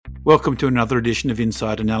Welcome to another edition of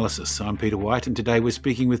Inside Analysis. I'm Peter White, and today we're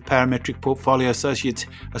speaking with Parametric Portfolio Associates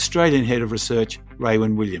Australian Head of Research,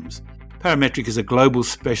 Raewyn Williams. Parametric is a global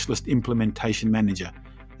specialist implementation manager.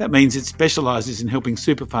 That means it specialises in helping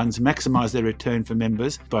super funds maximise their return for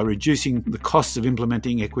members by reducing the costs of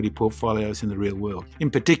implementing equity portfolios in the real world. In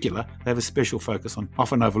particular, they have a special focus on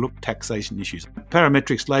often overlooked taxation issues.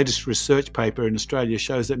 Parametric's latest research paper in Australia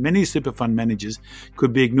shows that many super fund managers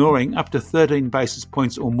could be ignoring up to 13 basis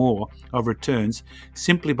points or more of returns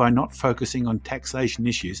simply by not focusing on taxation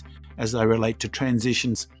issues as they relate to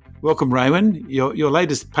transitions. Welcome, Raewyn. Your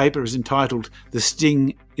latest paper is entitled The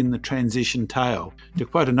Sting in the Transition Tail. To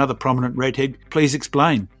quote another prominent redhead, please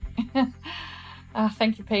explain.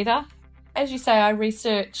 Thank you, Peter. As you say, I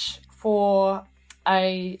research for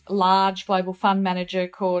a large global fund manager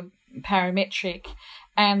called Parametric,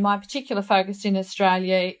 and my particular focus in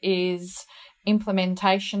Australia is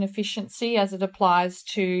implementation efficiency as it applies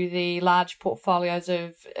to the large portfolios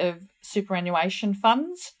of superannuation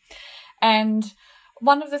funds. And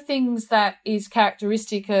one of the things that is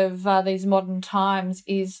characteristic of these modern times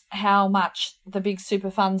is how much the big super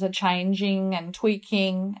funds are changing and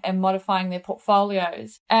tweaking and modifying their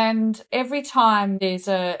portfolios. And every time there's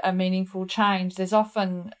a meaningful change, there's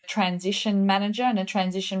often a transition manager and a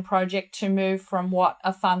transition project to move from what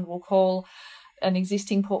a fund will call an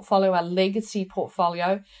existing portfolio, a legacy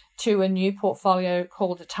portfolio, to a new portfolio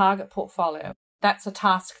called a target portfolio. That's a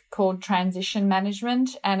task called transition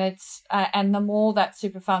management, and and the more that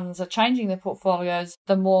super funds are changing their portfolios,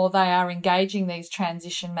 the more they are engaging these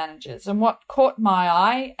transition managers. And what caught my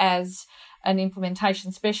eye as an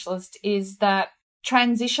implementation specialist is that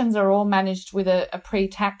transitions are all managed with a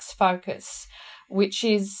pre-tax focus, which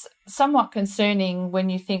is somewhat concerning when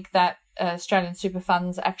you think that Australian super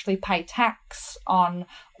funds actually pay tax on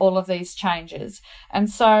all of these changes. And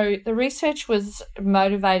so the research was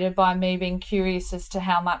motivated by me being curious as to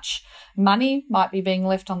how much money might be being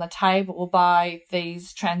left on the table by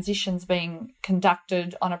these transitions being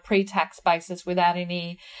conducted on a pre-tax basis without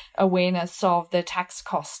any awareness of the tax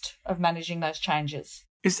cost of managing those changes.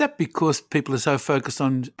 Is that because people are so focused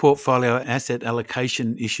on portfolio asset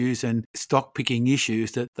allocation issues and stock picking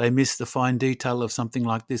issues that they miss the fine detail of something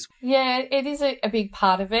like this? Yeah, it is a big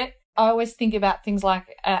part of it. I always think about things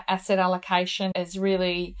like asset allocation as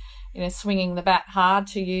really, swinging the bat hard,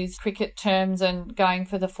 to use cricket terms, and going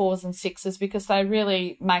for the 4s and 6s, because they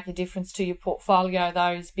really make a difference to your portfolio,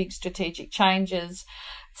 those big strategic changes.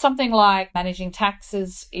 Something like managing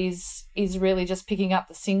taxes is really just picking up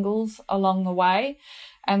the singles along the way.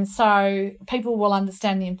 And so people will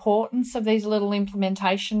understand the importance of these little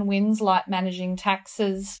implementation wins like managing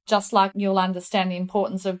taxes, just like you'll understand the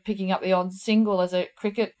importance of picking up the odd single as a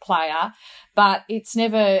cricket player. But it's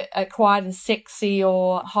never quite as sexy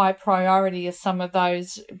or high priority as some of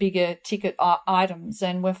those bigger ticket items.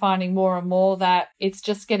 And we're finding more and more that it's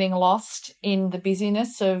just getting lost in the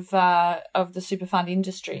busyness of the super fund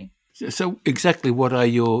industry. So exactly what are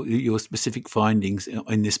your specific findings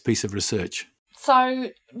in this piece of research? So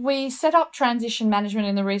we set up transition management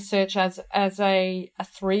in the research as a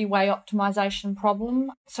three-way optimization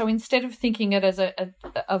problem. So instead of thinking of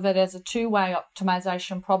it as a two-way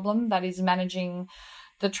optimization problem, that is managing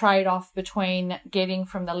the trade-off between getting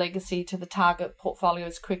from the legacy to the target portfolio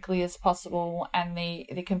as quickly as possible and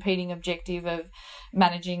the competing objective of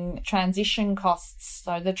managing transition costs,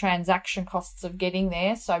 so the transaction costs of getting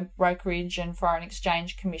there, so brokerage and foreign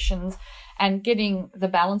exchange commissions, and getting the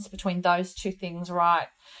balance between those two things right.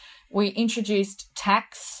 We introduced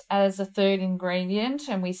tax as a third ingredient,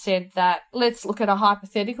 and we said that let's look at a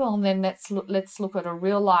hypothetical, and then let's look at a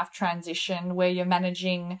real life transition where you're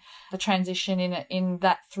managing the transition in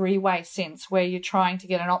that three-way sense, where you're trying to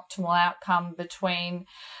get an optimal outcome between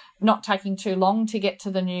not taking too long to get to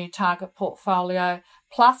the new target portfolio,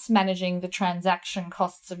 plus managing the transaction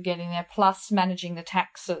costs of getting there, plus managing the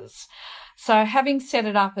taxes. So having set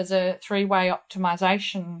it up as a three-way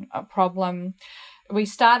optimization problem, we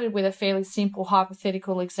started with a fairly simple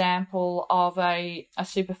hypothetical example of a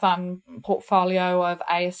super fund portfolio of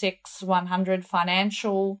ASX 100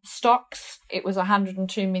 financial stocks. It was a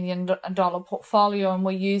 $102 million portfolio, and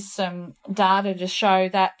we used some data to show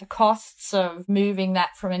that the costs of moving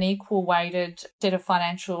that from an equal weighted set of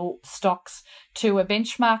financial stocks to a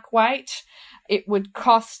benchmark weight, it would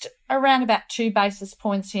cost around about 2 basis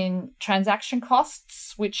points in transaction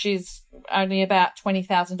costs, which is only about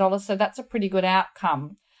 $20,000. So that's a pretty good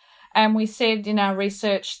outcome. And we said in our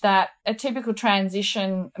research that a typical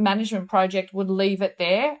transition management project would leave it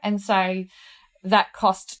there and say that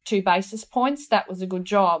cost 2 basis points. That was a good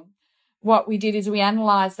job. What we did is we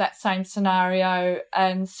analysed that same scenario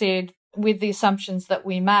and said, with the assumptions that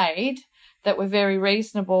we made that were very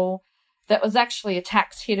reasonable, that was actually a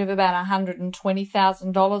tax hit of about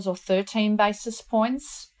 $120,000 or 13 basis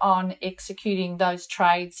points on executing those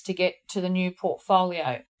trades to get to the new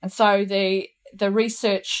portfolio. And so the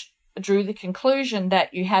research drew the conclusion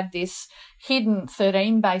that you had this hidden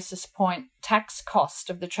 13 basis point tax cost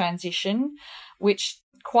of the transition, which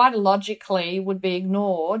quite logically would be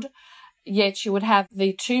ignored, yet you would have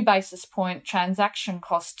the 2 basis point transaction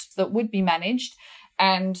cost that would be managed,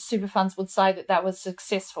 and super funds would say that that was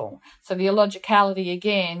successful. So the illogicality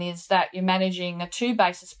again is that you're managing a 2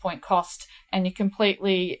 basis point cost and you're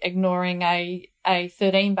completely ignoring a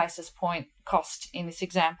 13 basis point cost in this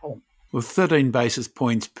example. Well, 13 basis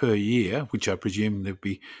points per year, which I presume there'd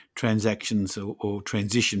be transactions or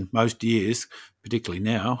transition most years, particularly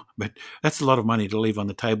now, but that's a lot of money to leave on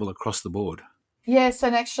the table across the board. Yes,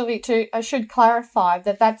 and actually I should clarify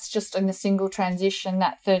that that's just in a single transition,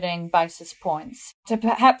 that 13 basis points. To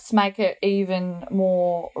perhaps make it even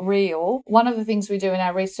more real, one of the things we do in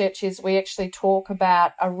our research is we actually talk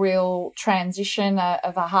about a real transition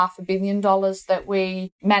of $500 million that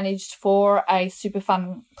we managed for a super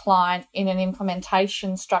fund client in an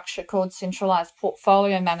implementation structure called centralised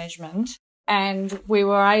portfolio management. And we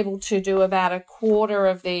were able to do about a quarter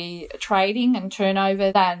of the trading and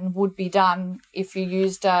turnover that would be done if you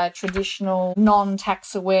used a traditional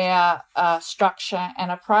non-tax aware structure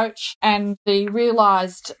and approach. And the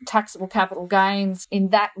realised taxable capital gains in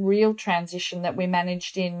that real transition that we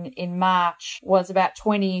managed in March was about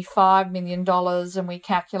 $25 million, and we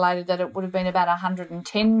calculated that it would have been about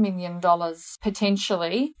 $110 million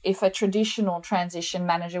potentially if a traditional transition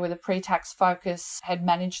manager with a pre-tax focus had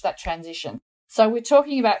managed that transition. So we're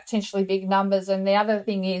talking about potentially big numbers. And the other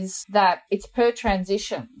thing is that it's per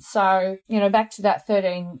transition. So, back to that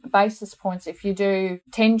 13 basis points, if you do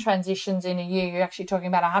 10 transitions in a year, you're actually talking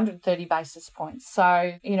about 130 basis points.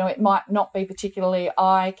 So, it might not be particularly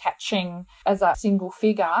eye-catching as a single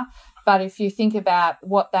figure, but if you think about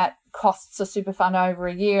what that costs a super fund over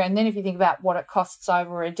a year, and then if you think about what it costs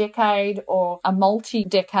over a decade or a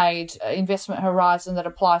multi-decade investment horizon that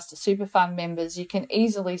applies to super fund members, you can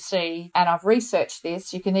easily see, and I've researched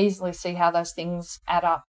this, you can easily see how those things add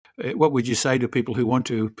up. What would you say to people who want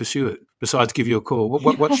to pursue it, besides give you a call?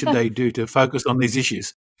 What should they do to focus on these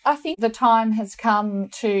issues? I think the time has come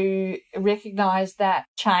to recognise that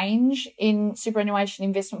change in superannuation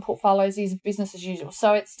investment portfolios is business as usual.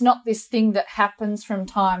 So it's not this thing that happens from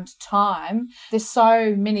time to time. There's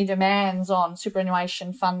so many demands on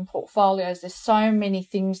superannuation fund portfolios. There's so many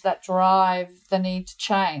things that drive the need to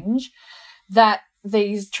change that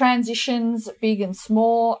these transitions, big and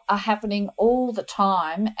small, are happening all the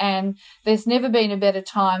time. And there's never been a better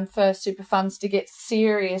time for super funds to get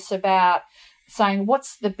serious about saying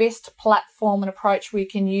what's the best platform and approach we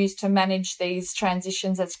can use to manage these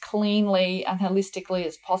transitions as cleanly and holistically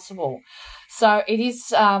as possible. So it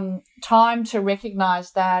is time to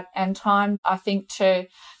recognise that, and time, I think, to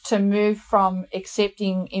move from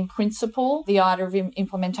accepting in principle the idea of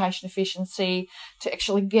implementation efficiency to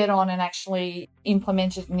actually get on and actually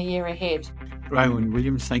implement it in the year ahead. Raewyn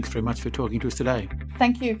Williams, thanks very much for talking to us today.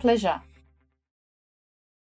 Thank you. Pleasure.